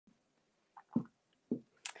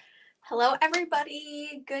Hello,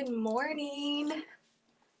 everybody. Good morning.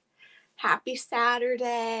 Happy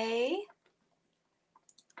Saturday.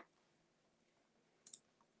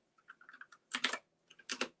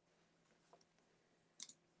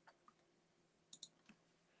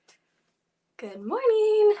 Good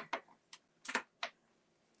morning.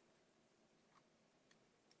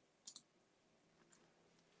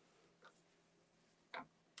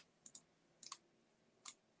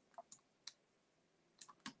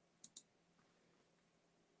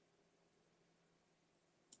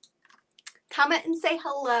 Comment and say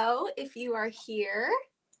hello if you are here.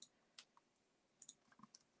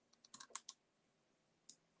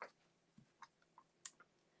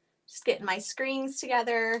 Just getting my screens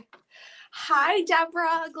together. Hi,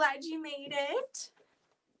 Deborah. Glad you made it.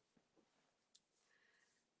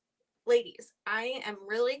 Ladies, I am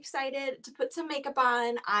really excited to put some makeup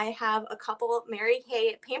on. I have a couple Mary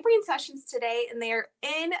Kay pampering sessions today, and they're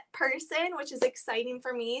in person, which is exciting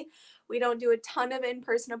for me. We don't do a ton of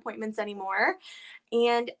in-person appointments anymore.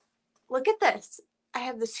 And look at this. I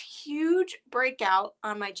have this huge breakout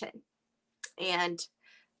on my chin, and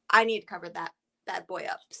I need to cover that bad boy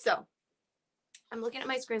up. So I'm looking at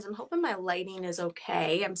my screens. I'm hoping my lighting is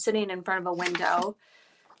okay. I'm sitting in front of a window.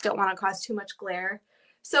 Don't want to cause too much glare.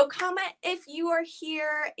 So comment if you are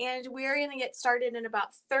here, and we're going to get started in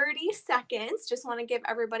about 30 seconds. Just want to give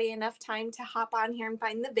everybody enough time to hop on here and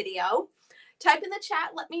find the video. Type in the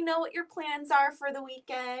chat. Let me know what your plans are for the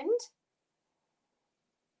weekend.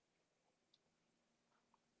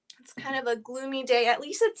 It's kind of a gloomy day. At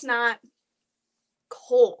least it's not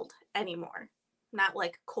cold anymore. Not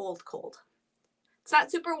like cold. It's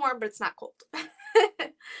not super warm, but it's not cold.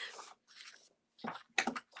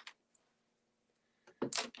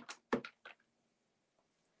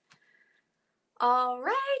 All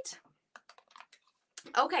right.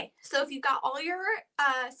 Okay, so if you've got all your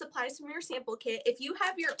supplies from your sample kit, if you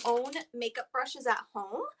have your own makeup brushes at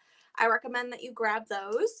home, I recommend that you grab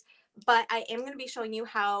those. But I am going to be showing you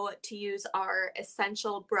how to use our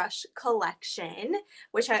essential brush collection,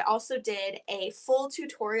 which I also did a full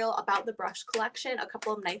tutorial about the brush collection a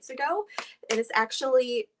couple of nights ago. It is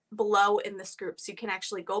actually below in this group, so you can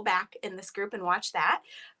actually go back in this group and watch that.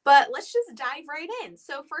 But let's just dive right in.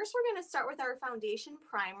 So first we're going to start with our foundation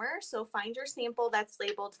primer. So find your sample that's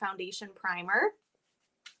labeled foundation primer.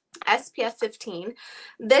 SPF 15.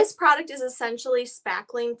 This product is essentially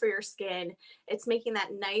spackling for your skin. It's making that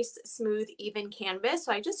nice, smooth, even canvas.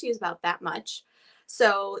 So I just use about that much.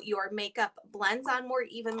 So your makeup blends on more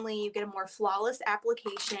evenly. You get a more flawless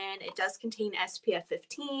application. It does contain SPF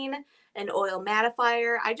 15, an oil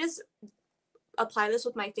mattifier. I just apply this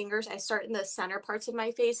with my fingers. I start in the center parts of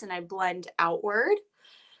my face and I blend outward.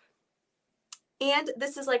 And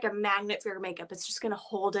this is like a magnet for your makeup. It's just going to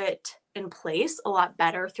hold it in place a lot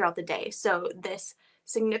better throughout the day. So this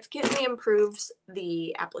significantly improves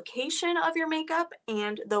the application of your makeup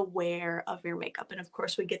and the wear of your makeup. And of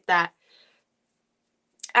course, we get that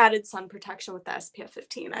added sun protection with the SPF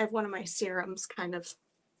 15. I have one of my serums kind of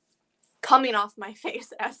coming off my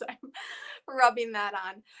face as I'm rubbing that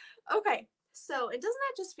on. Okay, so doesn't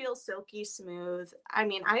that just feel silky smooth? I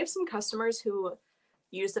mean, I have some customers who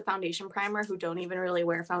use the foundation primer who don't even really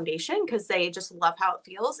wear foundation because they just love how it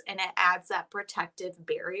feels, and it adds that protective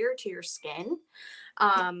barrier to your skin.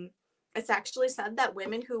 It's actually said that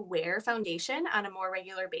women who wear foundation on a more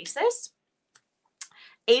regular basis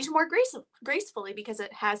age more gracefully because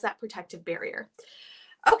it has that protective barrier.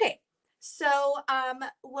 Okay, so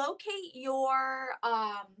locate your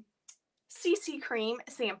CC cream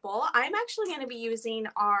sample. I'm actually going to be using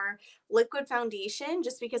our liquid foundation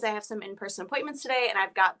just because I have some in-person appointments today and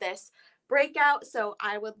I've got this breakout, so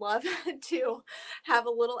I would love to have a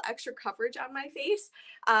little extra coverage on my face.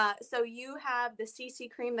 So you have the CC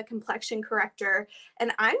cream, the complexion corrector,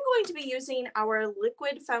 and I'm going to be using our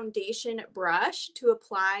liquid foundation brush to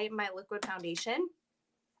apply my liquid foundation.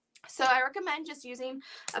 So I recommend just using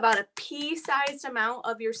about a pea-sized amount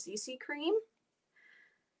of your CC cream.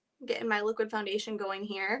 Getting my liquid foundation going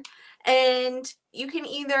here, and you can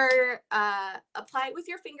either apply it with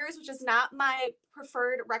your fingers, which is not my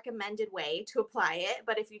preferred recommended way to apply it,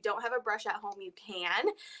 but if you don't have a brush at home, you can.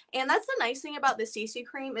 And that's the nice thing about the CC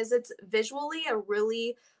cream is it's visually a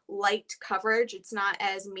really light coverage. It's not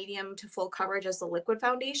as medium to full coverage as the liquid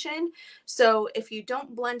foundation. So if you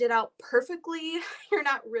don't blend it out perfectly, you're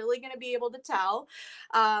not really going to be able to tell.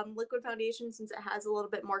 Liquid foundation, since it has a little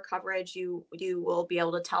bit more coverage, you will be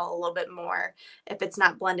able to tell a little bit more if it's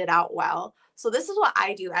not blended out well. So this is what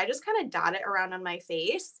I do. I just kind of dot it around on my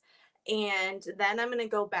face, and then I'm going to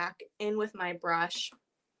go back in with my brush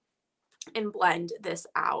and blend this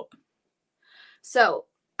out. So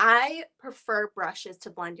I prefer brushes to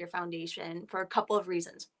blend your foundation for a couple of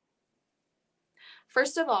reasons.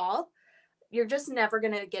 First of all, you're just never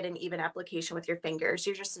going to get an even application with your fingers.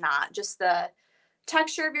 You're just not. Just the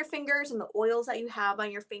texture of your fingers and the oils that you have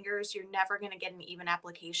on your fingers, you're never going to get an even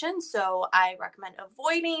application. So I recommend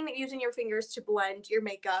avoiding using your fingers to blend your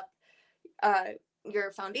makeup, uh,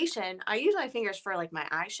 your foundation. I use my fingers for like my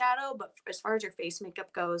eyeshadow, but as far as your face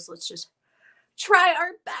makeup goes, let's just try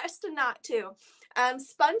our best not to.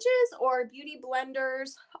 Sponges or beauty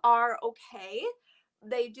blenders are okay.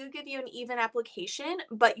 They do give you an even application,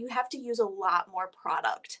 but you have to use a lot more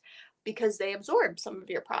product because they absorb some of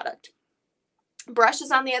your product.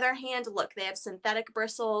 Brushes, on the other hand, look, they have synthetic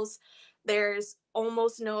bristles. There's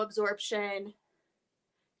almost no absorption.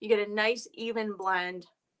 You get a nice even blend.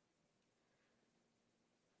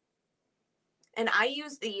 And I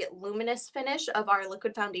use the luminous finish of our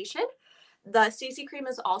liquid foundation. The CC cream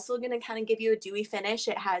is also going to kind of give you a dewy finish.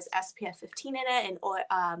 It has SPF 15 in it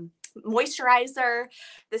and moisturizer.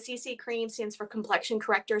 The CC cream stands for complexion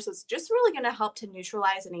corrector, so it's just really going to help to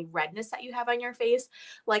neutralize any redness that you have on your face.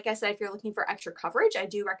 Like I said, if you're looking for extra coverage, I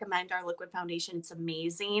do recommend our liquid foundation. It's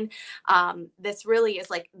amazing. This really is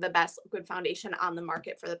like the best liquid foundation on the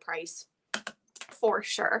market for the price, for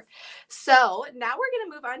sure. So now we're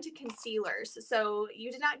going to move on to concealers. So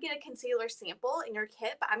you did not get a concealer sample in your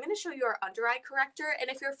kit, but I'm going to show you our under eye corrector. And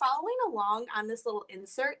if you're following along on this little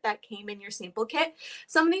insert that came in your sample kit,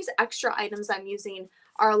 some of these extra items I'm using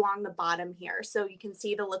are along the bottom here. So you can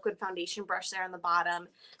see the liquid foundation brush there on the bottom.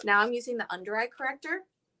 Now I'm using the under eye corrector.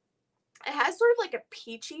 It has sort of like a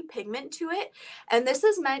peachy pigment to it, and this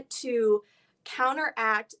is meant to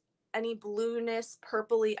counteract any blueness,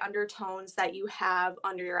 purpley undertones that you have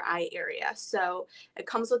under your eye area. So it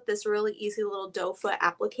comes with this really easy little doe foot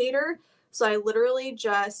applicator. So I literally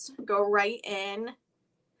just go right in.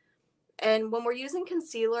 And when we're using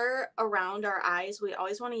concealer around our eyes, we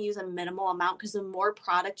always want to use a minimal amount because the more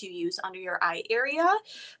product you use under your eye area,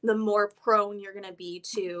 the more prone you're going to be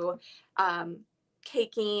to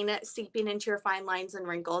caking, seeping into your fine lines and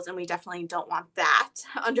wrinkles. And we definitely don't want that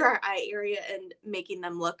under our eye area and making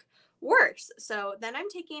them look worse. So then I'm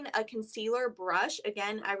taking a concealer brush.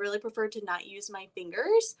 Again, I really prefer to not use my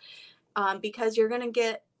fingers because you're going to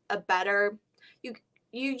get a better, you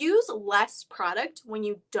use less product when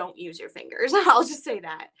you don't use your fingers. I'll just say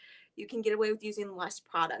that. You can get away with using less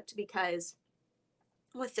product because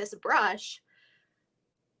with this brush,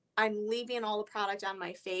 I'm leaving all the product on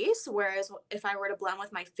my face, whereas if I were to blend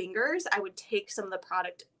with my fingers, I would take some of the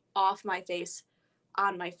product off my face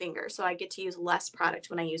on my finger. So I get to use less product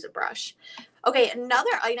when I use a brush. Okay,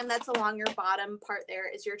 another item that's along your bottom part there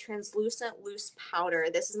is your translucent loose powder.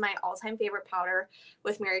 This is my all-time favorite powder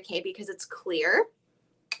with Mary Kay because it's clear.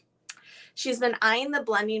 She's been eyeing the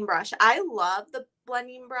blending brush. I love the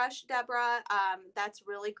blending brush, Deborah. That's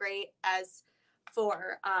really great as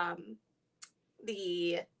for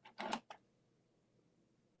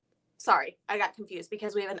sorry, I got confused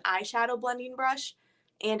because we have an eyeshadow blending brush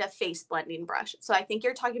and a face blending brush. So I think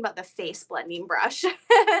you're talking about the face blending brush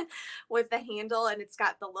with the handle, and it's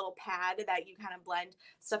got the little pad that you kind of blend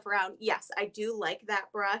stuff around. Yes, I do like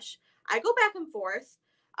that brush. I go back and forth.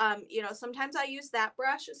 Sometimes I use that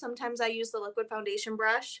brush. Sometimes I use the liquid foundation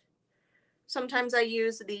brush. Sometimes I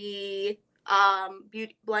use the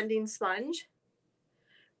beauty blending sponge.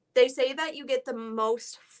 They say that you get the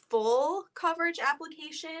most full coverage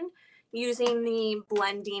application using the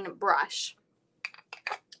blending brush.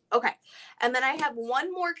 Okay, and then I have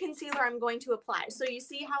one more concealer I'm going to apply. So you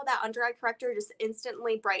see how that under eye corrector just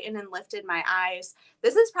instantly brightened and lifted my eyes.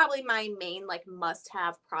 This is probably my main like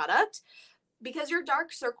must-have product because your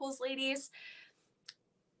dark circles, ladies,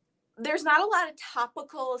 there's not a lot of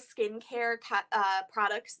topical skincare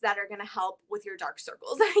products that are going to help with your dark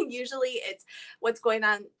circles. Usually it's what's going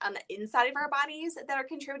on the inside of our bodies that are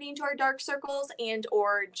contributing to our dark circles and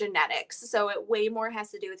or genetics. So it way more has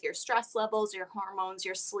to do with your stress levels, your hormones,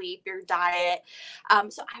 your sleep, your diet.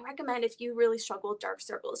 So I recommend if you really struggle with dark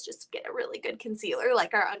circles, just get a really good concealer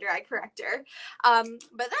like our under eye corrector. But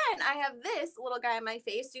then I have this little guy on my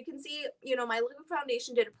face. You can see, my liquid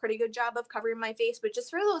foundation did a pretty good job of covering my face, but just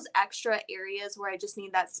for those extra areas where I just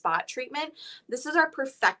need that spot treatment, this is our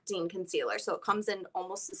perfecting concealer. So it comes in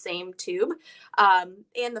almost the same tube. And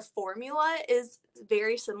the formula is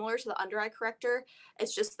very similar to the under eye corrector.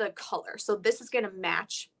 It's just the color. So this is going to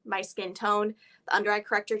match my skin tone. The under eye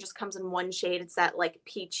corrector just comes in one shade. It's that like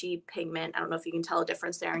peachy pigment. I don't know if you can tell a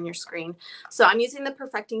difference there on your screen. So I'm using the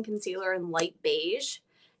perfecting concealer in light beige.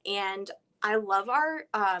 And I love our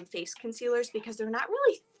face concealers because they're not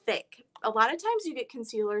really thick. A lot of times you get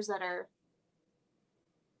concealers that are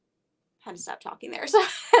had to stop talking there. So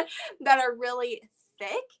that are really thick.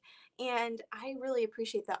 And I really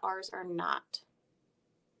appreciate that ours are not.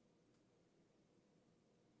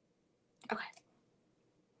 Okay.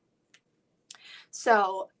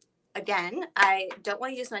 So again, I don't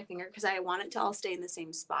want to use my finger because I want it to all stay in the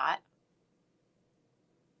same spot.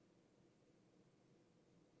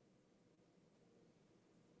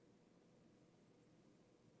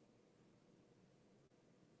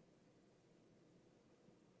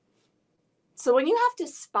 So when you have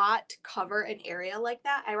to spot cover an area like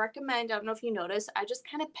that, I recommend, I don't know if you noticed, I just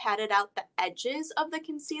kind of patted out the edges of the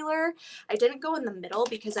concealer. I didn't go in the middle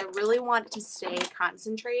because I really want it to stay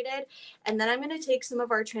concentrated. And then I'm going to take some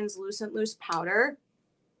of our translucent loose powder,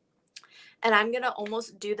 and I'm going to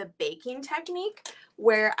almost do the baking technique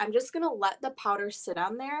where I'm just going to let the powder sit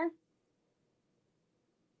on there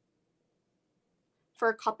for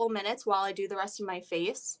a couple minutes while I do the rest of my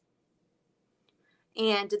face.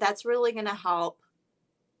 And that's really going to help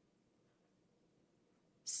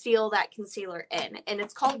seal that concealer in. And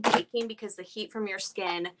it's called baking because the heat from your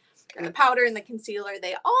skin and the powder and the concealer,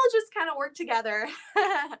 they all just kind of work together.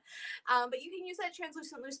 But you can use that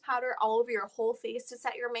translucent loose powder all over your whole face to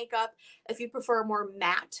set your makeup. If you prefer a more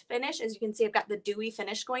matte finish, as you can see, I've got the dewy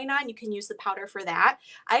finish going on. You can use the powder for that.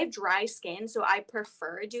 I have dry skin, so I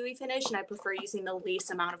prefer a dewy finish, and I prefer using the least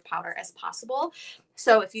amount of powder as possible.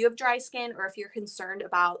 So if you have dry skin, or if you're concerned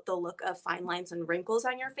about the look of fine lines and wrinkles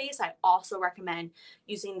on your face, I also recommend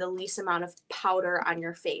using the least amount of powder on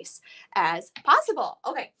your face as possible.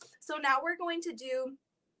 Okay, so now we're going to do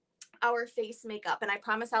our face makeup, and I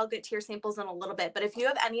promise I'll get to your samples in a little bit, but if you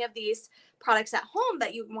have any of these products at home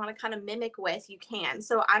that you want to kind of mimic with, you can.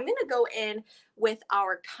 So I'm going to go in with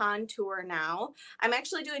our contour now. I'm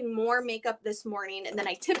actually doing more makeup this morning than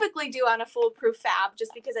I typically do on a Foolproof Fab,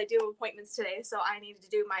 just because I do have appointments today, so I needed to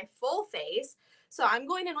do my full face. So I'm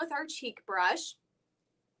going in with our cheek brush,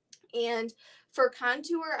 and for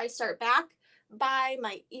contour, I start back by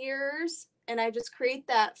my ears, and I just create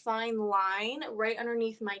that fine line right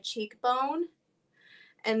underneath my cheekbone.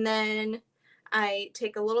 And then I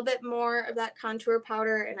take a little bit more of that contour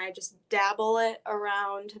powder and I just dabble it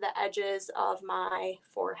around the edges of my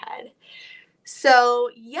forehead. So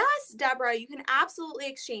yes, Deborah, you can absolutely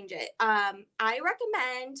exchange it. I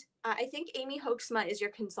recommend, I think Amy Hoeksma is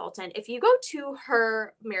your consultant. If you go to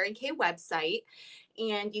her Mary Kay website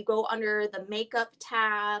and you go under the makeup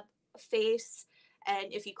tab, face,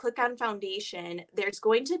 and if you click on foundation, there's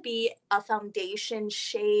going to be a foundation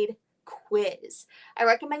shade quiz. I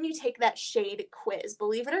recommend you take that shade quiz.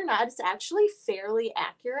 Believe it or not, it's actually fairly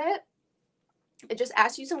accurate. It just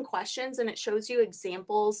asks you some questions and it shows you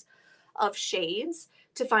examples of shades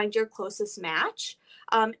to find your closest match.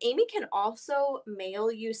 Amy can also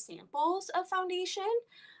mail you samples of foundation.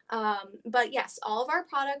 But yes, all of our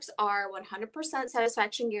products are 100%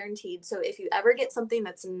 satisfaction guaranteed. So if you ever get something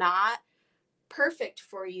that's not perfect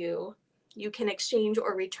for you, you can exchange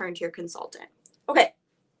or return to your consultant. Okay.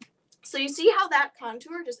 So you see how that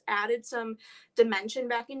contour just added some dimension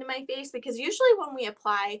back into my face, because usually when we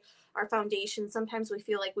apply our foundation, sometimes we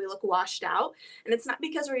feel like we look washed out, and it's not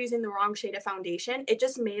because we're using the wrong shade of foundation. It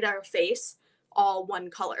just made our face all one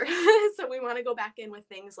color. So we want to go back in with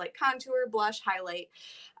things like contour, blush, highlight.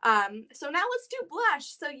 So now let's do blush.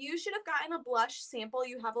 So you should have gotten a blush sample.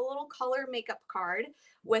 You have a little color makeup card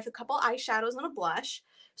with a couple eyeshadows and a blush.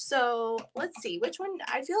 So let's see which one.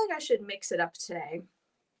 I feel like I should mix it up today.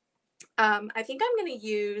 I think I'm going to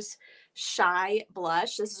use Shy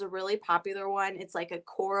Blush. This is a really popular one. It's like a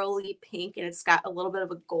corally pink and it's got a little bit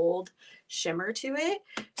of a gold shimmer to it.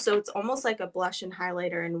 So it's almost like a blush and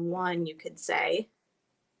highlighter in one, you could say.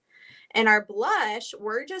 And our blush,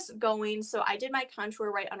 we're just going, so I did my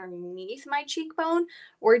contour right underneath my cheekbone.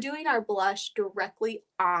 We're doing our blush directly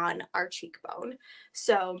on our cheekbone.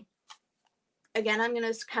 So again, I'm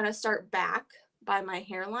going to kind of start back by my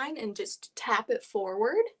hairline and just tap it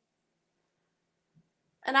forward.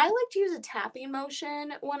 And I like to use a tapping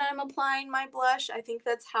motion when I'm applying my blush. I think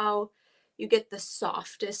that's how you get the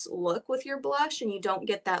softest look with your blush and you don't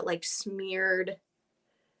get that like smeared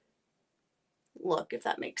look, if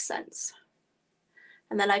that makes sense.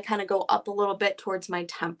 And then I kind of go up a little bit towards my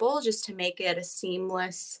temple just to make it a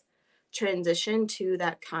seamless transition to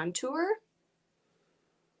that contour.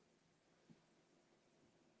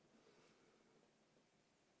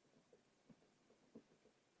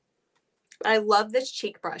 I love this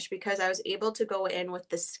cheek brush because I was able to go in with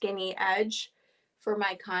the skinny edge for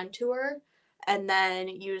my contour and then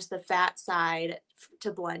use the fat side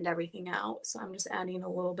to blend everything out. So I'm just adding a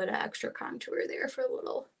little bit of extra contour there for a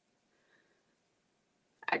little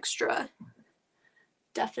extra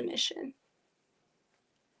definition.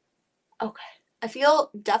 Okay. I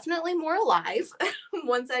feel definitely more alive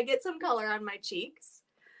once I get some color on my cheeks.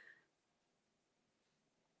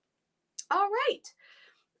 All right.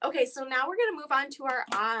 Okay, so now we're going to move on to our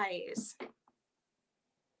eyes.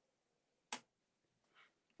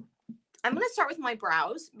 I'm going to start with my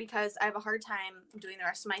brows because I have a hard time doing the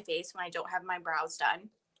rest of my face when I don't have my brows done.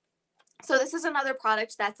 So this is another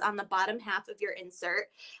product that's on the bottom half of your insert.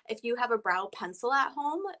 If you have a brow pencil at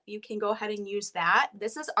home, you can go ahead and use that.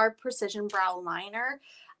 This is our Precision Brow Liner.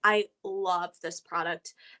 I love this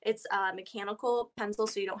product. It's a mechanical pencil,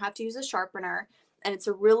 so you don't have to use a sharpener. And it's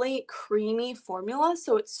a really creamy formula,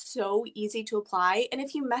 so it's so easy to apply. And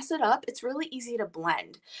if you mess it up, it's really easy to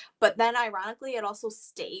blend. But then ironically, it also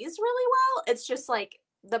stays really well. It's just like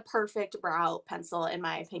the perfect brow pencil in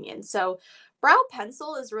my opinion. So brow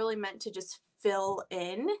pencil is really meant to just fill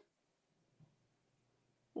in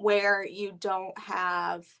where you don't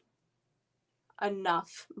have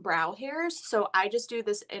enough brow hairs. So I just do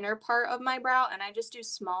this inner part of my brow and I just do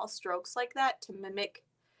small strokes like that to mimic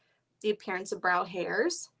the appearance of brow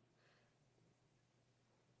hairs.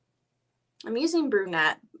 I'm using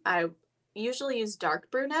brunette. I usually use dark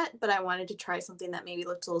brunette, but I wanted to try something that maybe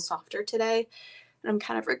looked a little softer today. And I'm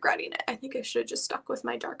kind of regretting it. I think I should have just stuck with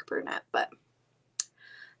my dark brunette, but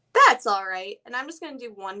that's all right. And I'm just going to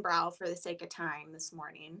do one brow for the sake of time this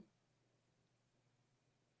morning.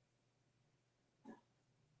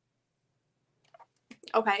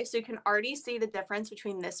 Okay, so you can already see the difference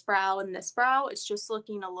between this brow and this brow. It's just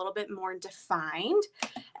looking a little bit more defined.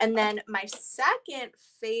 And then my second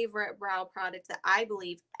favorite brow product that I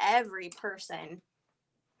believe every person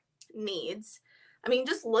needs. I mean,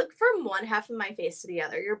 just look from one half of my face to the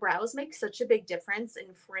other. Your brows make such a big difference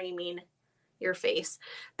in framing your face.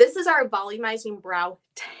 This is our volumizing brow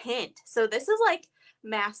tint. So this is like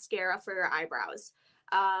mascara for your eyebrows.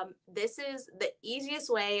 This is the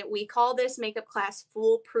easiest way. We call this makeup class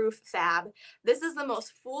Foolproof Fab. This is the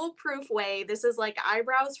most foolproof way. This is like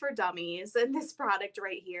eyebrows for dummies and this product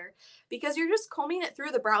right here, because you're just combing it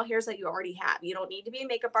through the brow hairs that you already have. You don't need to be a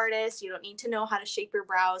makeup artist. You don't need to know how to shape your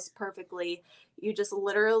brows perfectly. You just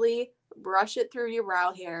literally brush it through your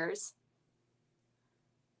brow hairs.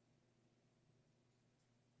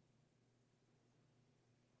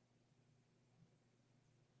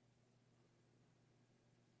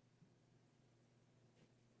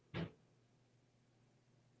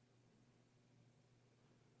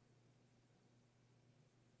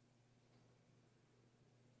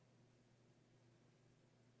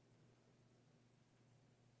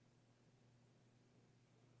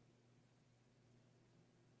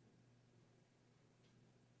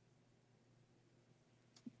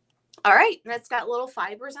 All right, and it's got little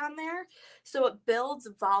fibers on there, so it builds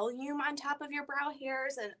volume on top of your brow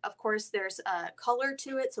hairs, and of course there's a color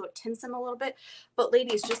to it, so it tints them a little bit. But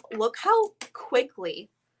ladies, just look how quickly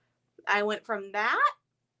I went from that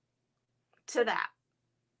to that.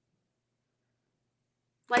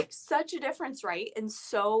 Like such a difference, right? And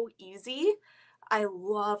so easy. I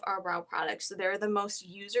love our brow products. They're the most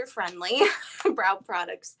user-friendly brow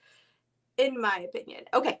products in my opinion.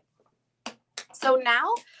 Okay, so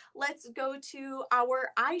now let's go to our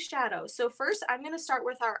eyeshadow. So first I'm going to start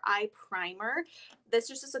with our eye primer. This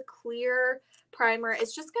is just a clear primer.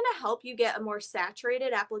 It's just going to help you get a more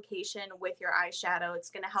saturated application with your eyeshadow. It's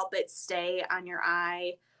going to help it stay on your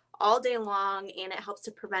eye all day long, and it helps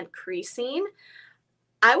to prevent creasing.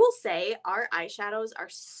 I will say our eyeshadows are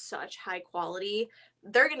such high quality.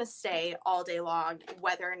 They're going to stay all day long,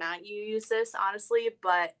 whether or not you use this, honestly,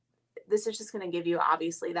 but this is just going to give you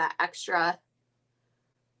obviously that extra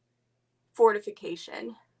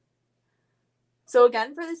fortification. So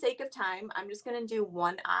again, for the sake of time, I'm just going to do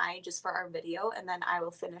one eye just for our video, and then I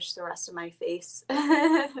will finish the rest of my face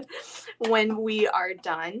when we are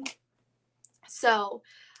done. So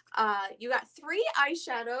you got 3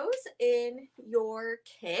 eyeshadows in your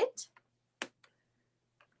kit.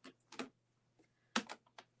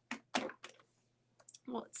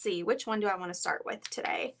 Well, let's see, which one do I want to start with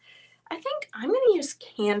today? I think I'm going to use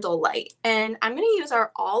Candlelight, and I'm going to use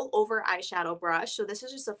our all over eyeshadow brush. So this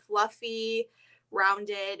is just a fluffy,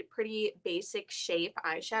 rounded, pretty basic shape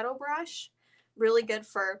eyeshadow brush. Really good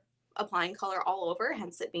for applying color all over,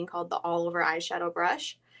 hence it being called the all over eyeshadow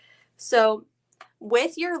brush. So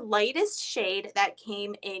with your lightest shade that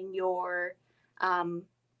came in your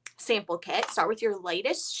sample kit, start with your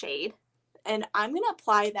lightest shade, and I'm going to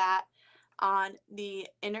apply that on the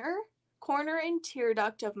inner corner and tear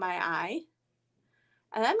duct of my eye.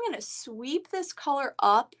 And I'm going to sweep this color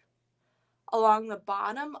up along the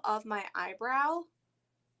bottom of my eyebrow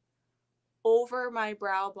over my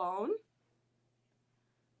brow bone.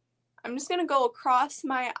 I'm just going to go across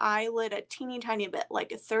my eyelid a teeny tiny bit,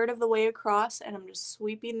 like a third of the way across, and I'm just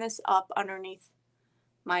sweeping this up underneath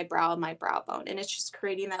my brow and my brow bone, and it's just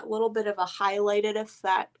creating that little bit of a highlighted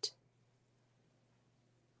effect.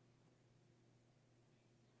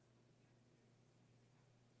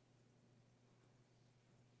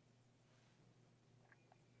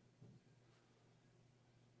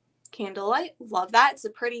 Candlelight, love that. It's a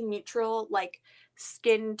pretty neutral, like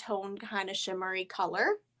skin tone kind of shimmery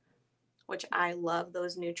color, which I love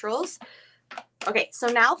those neutrals. Okay, so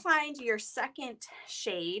now find your second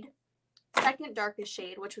darkest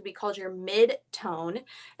shade, which would be called your mid-tone,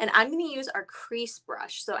 and I'm going to use our crease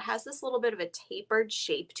brush. So it has this little bit of a tapered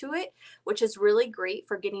shape to it, which is really great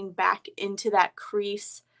for getting back into that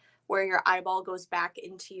crease where your eyeball goes back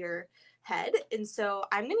into your head. And so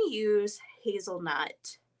I'm going to use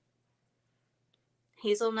Hazelnut.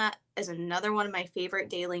 Hazelnut is another one of my favorite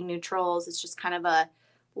daily neutrals. It's just kind of a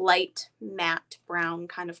light matte brown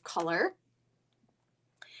kind of color.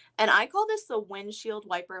 And I call this the windshield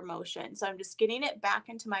wiper motion. So I'm just getting it back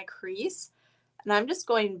into my crease, and I'm just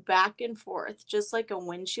going back and forth, just like a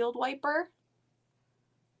windshield wiper.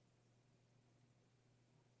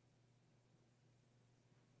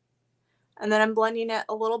 And then I'm blending it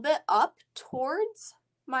a little bit up towards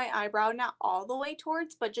my eyebrow, not all the way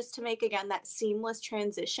towards, but just to make, again, that seamless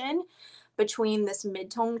transition between this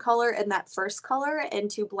mid-tone color and that first color, and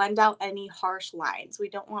to blend out any harsh lines. We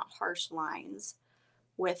don't want harsh lines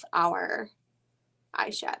with our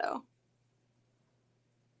eyeshadow.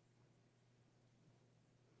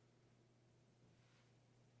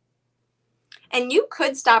 And you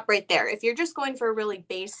could stop right there. If you're just going for a really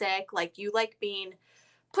basic, like you like being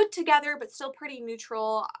put together but still pretty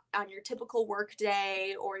neutral on your typical work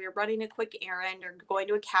day, or you're running a quick errand or going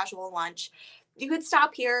to a casual lunch, you could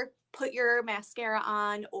stop here, put your mascara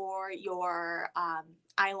on or your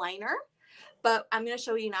eyeliner. But I'm going to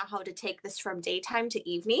show you now how to take this from daytime to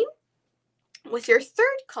evening with your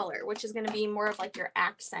third color, which is going to be more of like your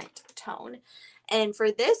accent tone. And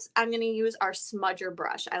for this, I'm going to use our smudger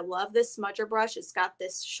brush. I love this smudger brush. It's got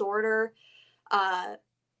this shorter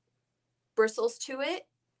bristles to it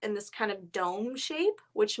in this kind of dome shape,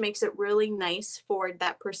 which makes it really nice for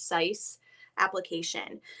that precise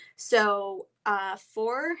application. So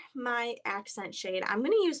for my accent shade, I'm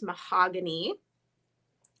going to use Mahogany,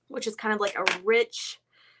 which is kind of like a rich,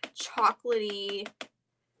 chocolatey,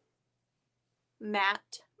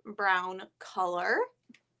 matte brown color.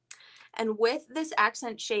 And with this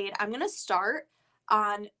accent shade, I'm going to start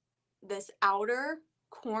on this outer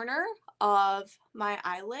corner of my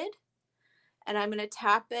eyelid, and I'm going to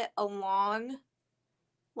tap it along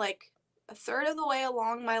like a third of the way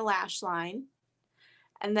along my lash line.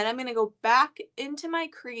 And then I'm going to go back into my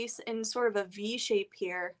crease in sort of a V shape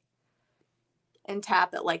here and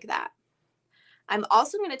tap it like that. I'm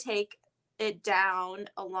also going to take it down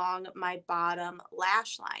along my bottom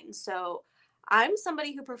lash line. So I'm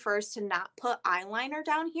somebody who prefers to not put eyeliner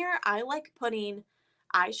down here. I like putting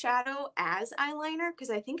eyeshadow as eyeliner because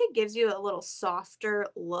I think it gives you a little softer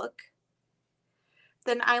look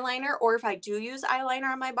than eyeliner. Or if I do use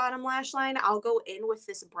eyeliner on my bottom lash line, I'll go in with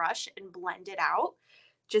this brush and blend it out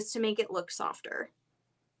just to make it look softer.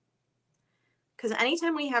 Because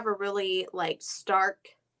anytime we have a really like stark,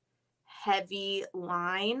 heavy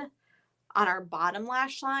line on our bottom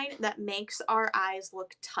lash line, that makes our eyes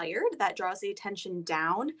look tired. That draws the attention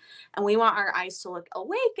down, and we want our eyes to look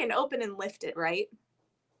awake and open and lifted, right?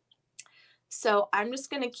 So I'm just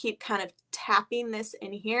going to keep kind of tapping this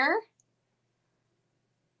in here.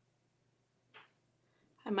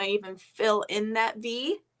 I might even fill in that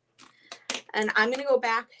V. And I'm going to go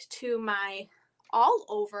back to my all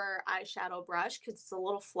over eyeshadow brush because it's a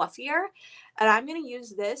little fluffier. And I'm going to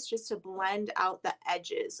use this just to blend out the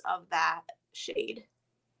edges of that shade.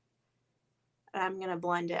 And I'm going to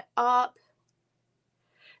blend it up.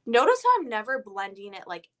 Notice how I'm never blending it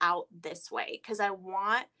like out this way because I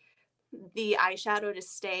want the eyeshadow to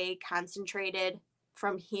stay concentrated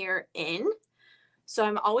from here in. So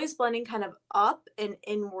I'm always blending kind of up and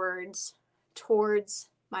inwards towards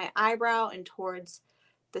my eyebrow and towards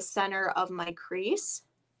the center of my crease.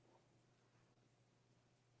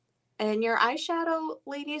 And your eyeshadow,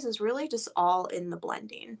 ladies, is really just all in the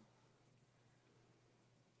blending.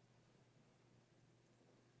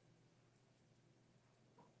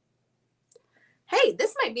 Hey,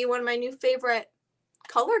 this might be one of my new favorite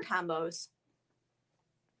color combos.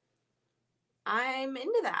 I'm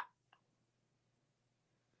into that.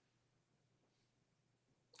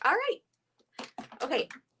 All right. Okay,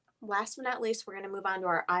 last but not least, we're going to move on to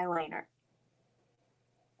our eyeliner.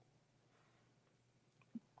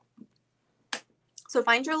 So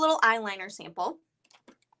find your little eyeliner sample.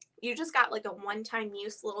 You just got like a one-time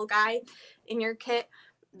use little guy in your kit.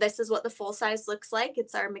 This is what the full size looks like.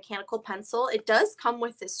 It's our mechanical pencil. It does come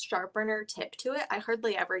with this sharpener tip to it. I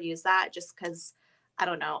hardly ever use that just because, I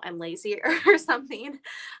don't know, I'm lazy or something.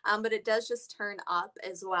 But it does just turn up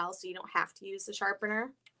as well, so you don't have to use the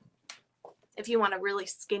sharpener. If you want a really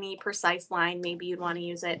skinny, precise line, maybe you'd want to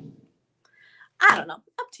use it. I don't know,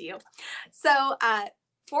 up to you. So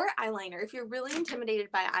for eyeliner, if you're really intimidated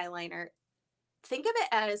by eyeliner, think of it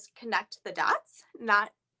as connect the dots,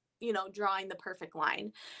 not, drawing the perfect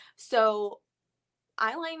line. So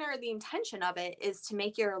eyeliner, the intention of it is to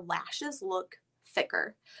make your lashes look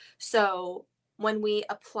thicker. So when we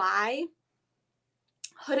apply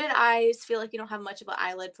hooded eyes, feel like you don't have much of an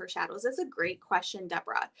eyelid for shadows. That's a great question,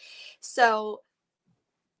 Deborah. So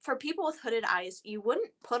for people with hooded eyes, you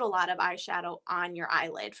wouldn't put a lot of eyeshadow on your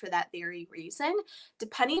eyelid for that very reason.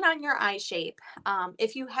 Depending on your eye shape,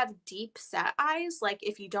 if you have deep set eyes, like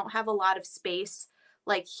if you don't have a lot of space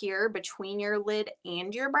like here between your lid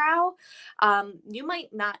and your brow, you might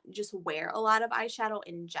not just wear a lot of eyeshadow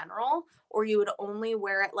in general, or you would only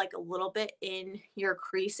wear it like a little bit in your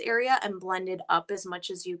crease area and blend it up as much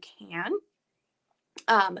as you can.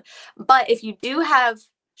 But if you do have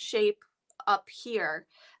shape up here,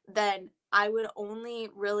 then I would only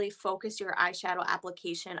really focus your eyeshadow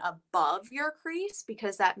application above your crease,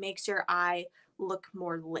 because that makes your eye look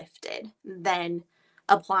more lifted than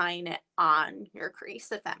applying it on your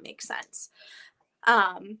crease, if that makes sense.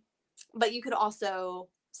 But you could also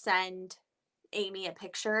send Amy a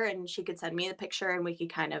picture and she could send me the picture and we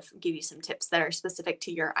could kind of give you some tips that are specific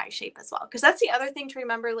to your eye shape as well. Because that's the other thing to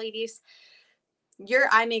remember, ladies. Your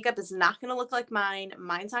eye makeup is not going to look like mine.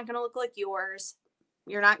 Mine's not going to look like yours.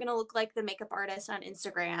 You're not going to look like the makeup artist on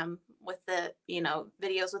Instagram with the,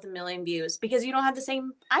 videos with 1 million views, because you don't have the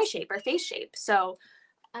same eye shape or face shape. So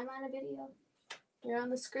I'm on a video. You're on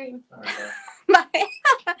the screen. Okay.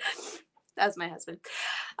 That was my husband.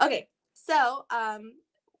 Okay. So,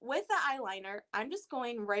 with the eyeliner, I'm just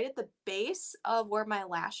going right at the base of where my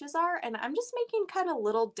lashes are, and I'm just making kind of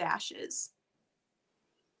little dashes.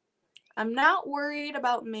 I'm not worried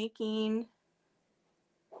about making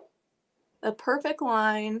a perfect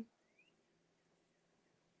line.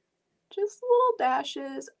 Just little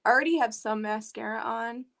dashes. I already have some mascara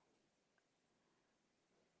on.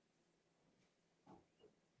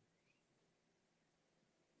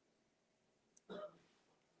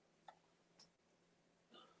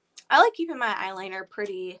 I like keeping my eyeliner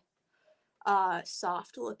pretty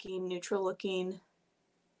soft looking, neutral looking.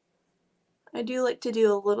 I do like to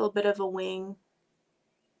do a little bit of a wing.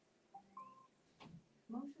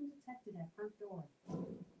 Motion detected at front door.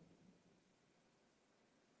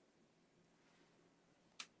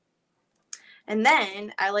 And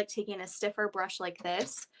then I like taking a stiffer brush like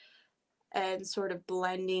this and sort of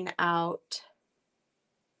blending out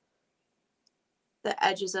the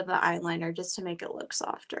edges of the eyeliner just to make it look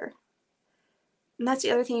softer. And that's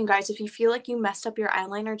the other thing, you guys. If you feel like you messed up your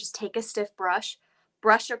eyeliner, just take a stiff brush,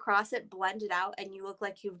 brush across it, blend it out, and you look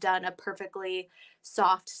like you've done a perfectly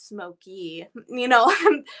soft, smoky,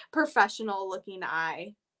 professional looking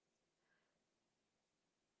eye.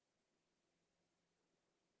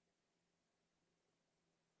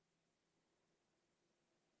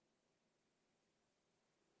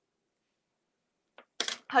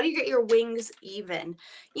 How do you get your wings even?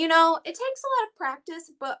 It takes a lot of practice,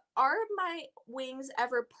 but are my wings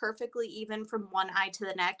ever perfectly even from one eye to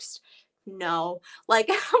the next? No. Like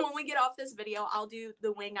when we get off this video, I'll do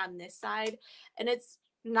the wing on this side and it's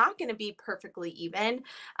not going to be perfectly even.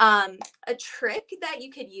 A trick that you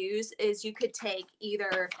could use is you could take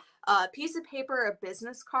either a piece of paper or a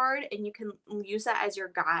business card and you can use that as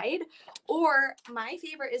your guide. Or my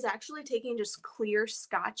favorite is actually taking just clear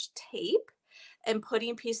Scotch tape and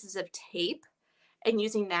putting pieces of tape and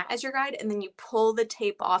using that as your guide, and then you pull the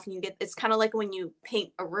tape off and it's kind of like when you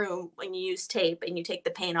paint a room, when you use tape and you take the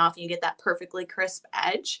paint off and you get that perfectly crisp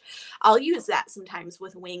edge. I'll use that sometimes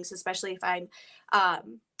with wings, especially if I'm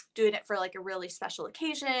doing it for like a really special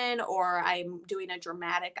occasion or I'm doing a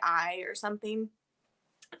dramatic eye or something.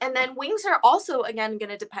 And then wings are also, again, going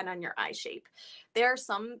to depend on your eye shape. There are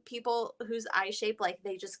some people whose eye shape, like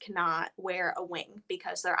they just cannot wear a wing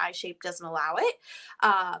because their eye shape doesn't allow it.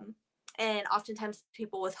 And oftentimes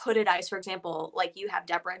people with hooded eyes, for example, like you have,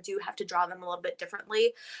 Deborah, do have to draw them a little bit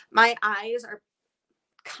differently. My eyes are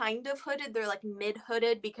kind of hooded. They're like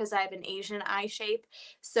mid-hooded because I have an Asian eye shape.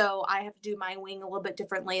 So I have to do my wing a little bit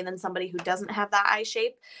differently than somebody who doesn't have that eye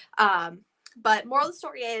shape. But moral of the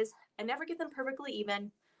story is I never get them perfectly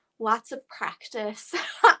even. lots of practice.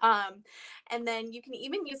 And then you can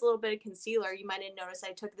even use a little bit of concealer. You might have noticed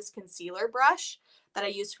I took this concealer brush that I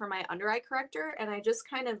used for my under eye corrector, and I just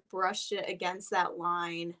kind of brushed it against that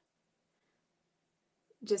line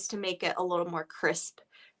just to make it a little more crisp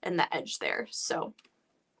in the edge there. So,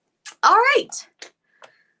 all right.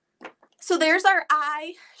 So there's our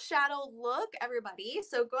eyeshadow look, everybody.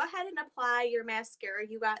 So go ahead and apply your mascara.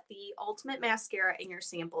 You got the Ultimate Mascara in your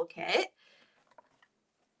sample kit.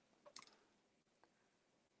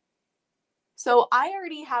 So I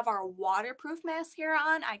already have our waterproof mascara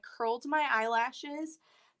on. I curled my eyelashes.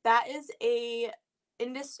 That is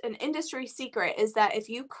an industry secret, is that if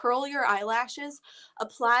you curl your eyelashes,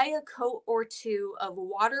 apply a coat or two of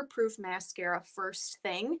waterproof mascara first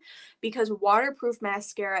thing, because waterproof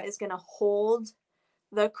mascara is going to hold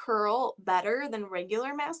the curl better than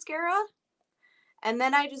regular mascara. And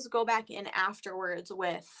then I just go back in afterwards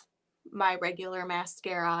with my regular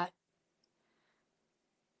mascara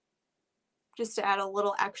just to add a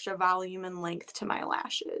little extra volume and length to my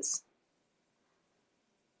lashes.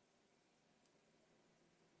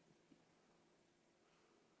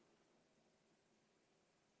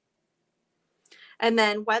 And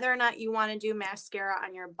then whether or not you want to do mascara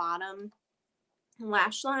on your bottom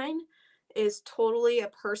lash line is totally a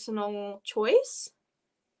personal choice.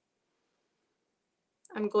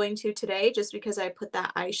 I'm going to today just because I put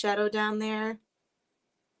that eyeshadow down there.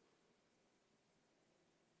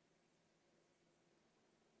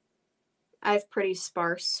 I have pretty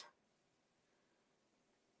sparse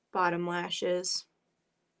bottom lashes,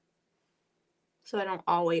 so I don't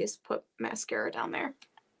always put mascara down there.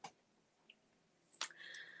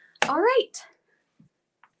 All right.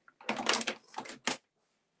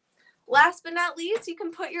 Last but not least, you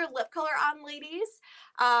can put your lip color on, ladies.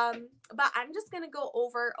 But I'm just going to go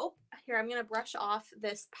over, I'm going to brush off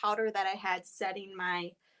this powder that I had setting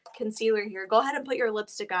my concealer here. Go ahead and put your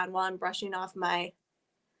lipstick on while I'm brushing off my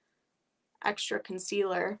extra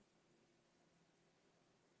concealer.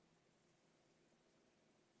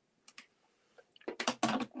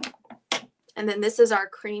 And then this is our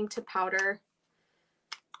cream to powder.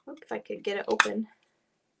 If I could get it open.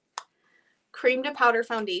 Cream to powder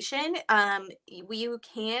foundation. You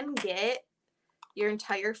can get your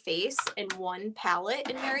entire face in one palette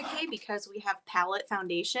in Mary Kay because we have palette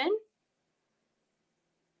foundation.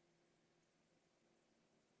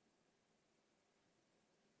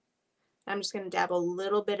 I'm just going to dab a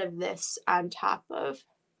little bit of this on top of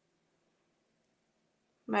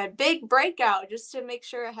my big breakout just to make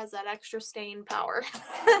sure it has that extra staying power.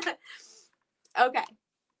 Okay,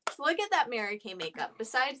 so look at that Mary Kay makeup.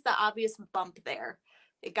 Besides the obvious bump there,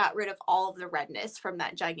 it got rid of all of the redness from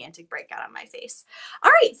that gigantic breakout on my face.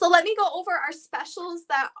 All right, so let me go over our specials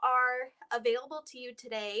that are available to you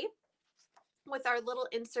today with our little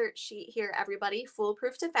insert sheet here, everybody.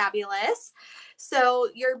 Foolproof to Fabulous. So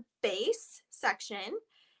your base section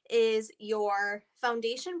is your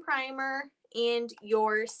foundation primer and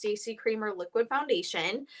your Stacey Creamer liquid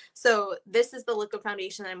foundation. So this is the liquid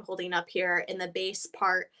foundation that I'm holding up here. In the base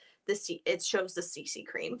part, it shows the CC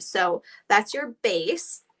cream. So that's your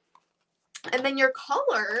base. And then your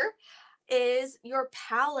color is your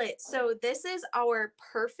palette. So this is our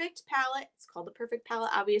perfect palette. It's called the perfect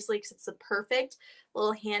palette, obviously, because it's the perfect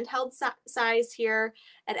little handheld size here.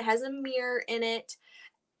 And it has a mirror in it.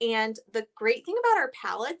 And the great thing about our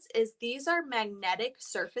palettes is these are magnetic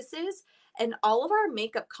surfaces, and all of our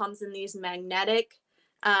makeup comes in these magnetic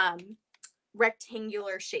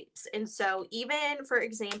rectangular shapes. And so even, for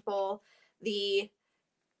example, the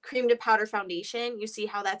cream to powder foundation, you see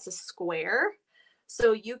how that's a square?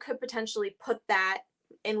 So you could potentially put that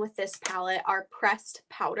in with this palette. Our pressed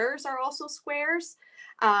powders are also squares.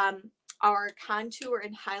 Our contour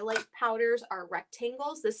and highlight powders are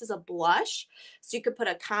rectangles. This is a blush, so you could put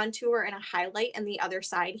a contour and a highlight in the other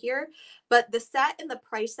side here. But the set and the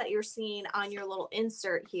price that you're seeing on your little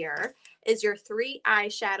insert here is your 3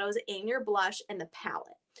 eyeshadows and your blush and the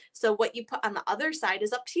palette. So what you put on the other side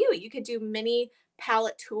is up to you. You could do mini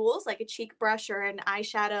palette tools like a cheek brush or an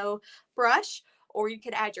eyeshadow brush, or you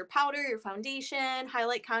could add your powder, your foundation,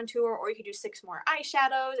 highlight, contour, or you could do 6 more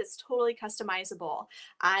eyeshadows. It's totally customizable.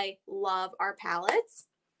 I love our palettes.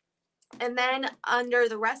 And then under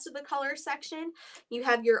the rest of the color section, you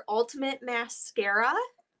have your Ultimate Mascara,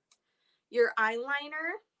 your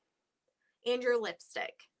eyeliner, and your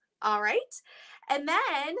lipstick. All right. And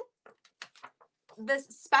then the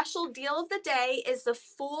special deal of the day is the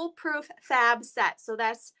Foolproof Fab set. So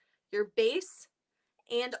that's your base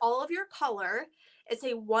and all of your color. It's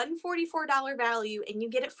a $144 value and you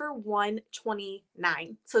get it for $129.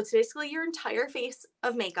 So it's basically your entire face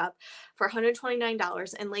of makeup for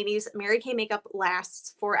 $129. And ladies, Mary Kay makeup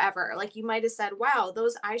lasts forever. Like you might have said, wow,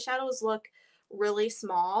 those eyeshadows look really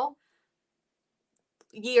small.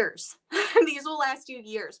 Years. These will last you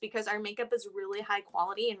years because our makeup is really high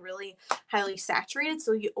quality and really highly saturated.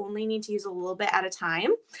 So you only need to use a little bit at a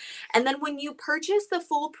time. And then when you purchase the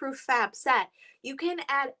Foolproof Fab set, you can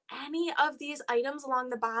add any of these items along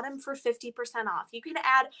the bottom for 50% off. You can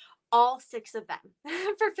add all 6 of them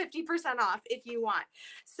for 50% off if you want.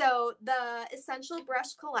 So the Essential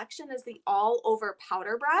Brush Collection is the all over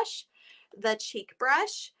powder brush, the cheek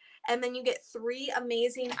brush, and then you get 3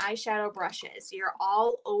 amazing eyeshadow brushes. Your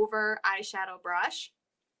all over eyeshadow brush,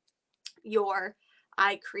 your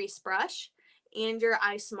eye crease brush, and your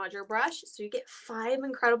eye smudger brush. So you get 5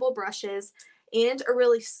 incredible brushes and a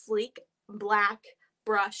really sleek black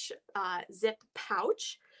brush zip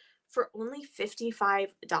pouch for only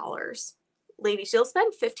 $55. Ladies, you'll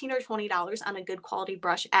spend $15 or $20 on a good quality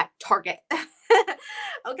brush at Target.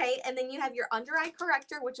 Okay, and then you have your under eye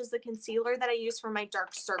corrector, which is the concealer that I use for my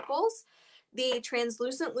dark circles. The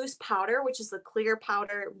translucent loose powder, which is the clear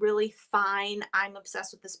powder, really fine. I'm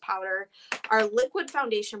obsessed with this powder. Our liquid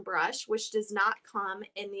foundation brush, which does not come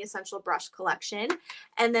in the Essential Brush Collection.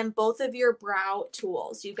 And then both of your brow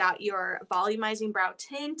tools. You got your volumizing brow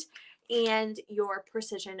tint and your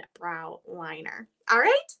precision brow liner. All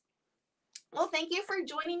right. Well, thank you for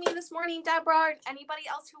joining me this morning, Deborah, and anybody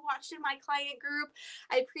else who watched in my client group.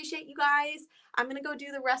 I appreciate you guys. I'm going to go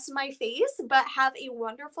do the rest of my face, but have a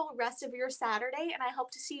wonderful rest of your Saturday, and I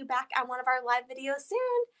hope to see you back on one of our live videos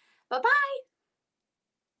soon. Bye-bye.